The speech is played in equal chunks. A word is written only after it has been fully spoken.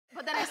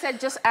said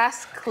just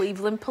ask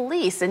Cleveland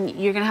police, and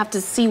you're gonna have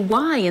to see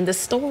why in the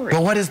story.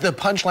 But what is the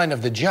punchline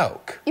of the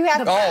joke? You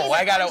have to. Oh,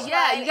 I gotta.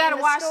 Yeah, you gotta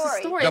watch the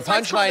story. The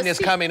punchline is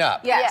coming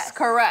up. Yes,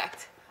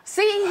 correct.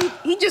 See,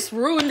 he just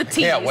ruined the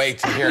tease. Can't wait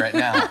to hear it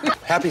now.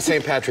 Happy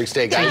St. Patrick's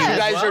Day, guys. You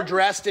guys are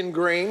dressed in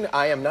green.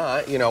 I am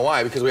not. You know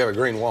why? Because we have a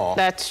green wall.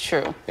 That's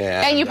true.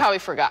 Yeah. And you probably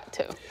forgot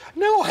to.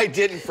 No, I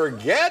didn't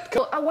forget.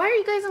 Why are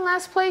you guys in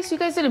last place? You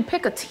guys didn't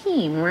pick a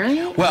team,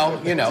 right?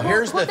 Well, you know,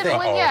 here's the thing.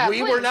 Yeah,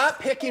 we were not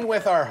picking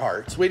with our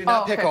hearts. We did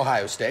not pick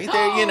Ohio State.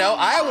 They, you know,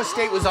 Iowa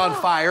State was on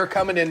fire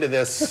coming into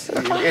this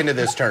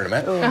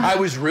tournament. I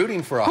was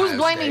rooting for Ohio State.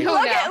 Who's blaming who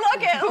now?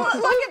 Look at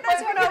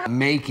this one over.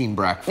 Making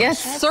breakfast.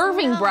 Yes,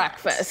 serving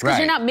breakfast. Because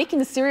you're not making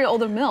the cereal or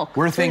the milk.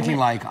 We're thinking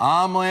like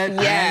omelet,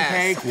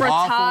 pancake,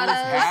 waffles,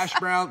 hash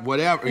brown,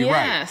 whatever.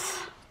 Yes.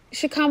 Right. You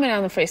should comment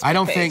on the Facebook I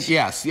don't page. think,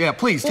 yes. Yeah,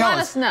 please tell us.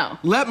 Let us know.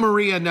 Let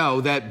Maria know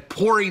that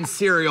pouring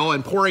cereal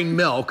and pouring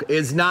milk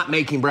is not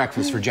making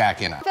breakfast for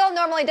Jackie and I. Phil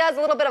normally does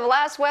a little bit of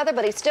last weather,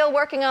 but he's still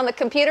working on the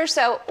computer,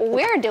 so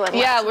we're doing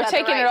last we're weather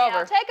taking right it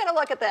over. now. Taking a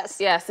look at this.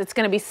 Yes, it's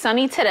going to be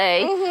sunny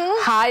today,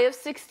 high of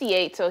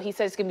 68, so he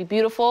says it's going to be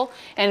beautiful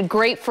and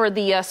great for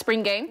the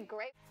spring game.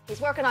 Great.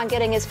 He's working on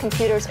getting his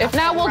computers If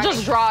not, we'll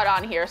just draw it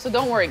on here, so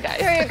don't worry, guys.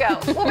 There you go.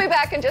 We'll be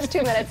back in just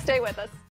 2 minutes. Stay with us.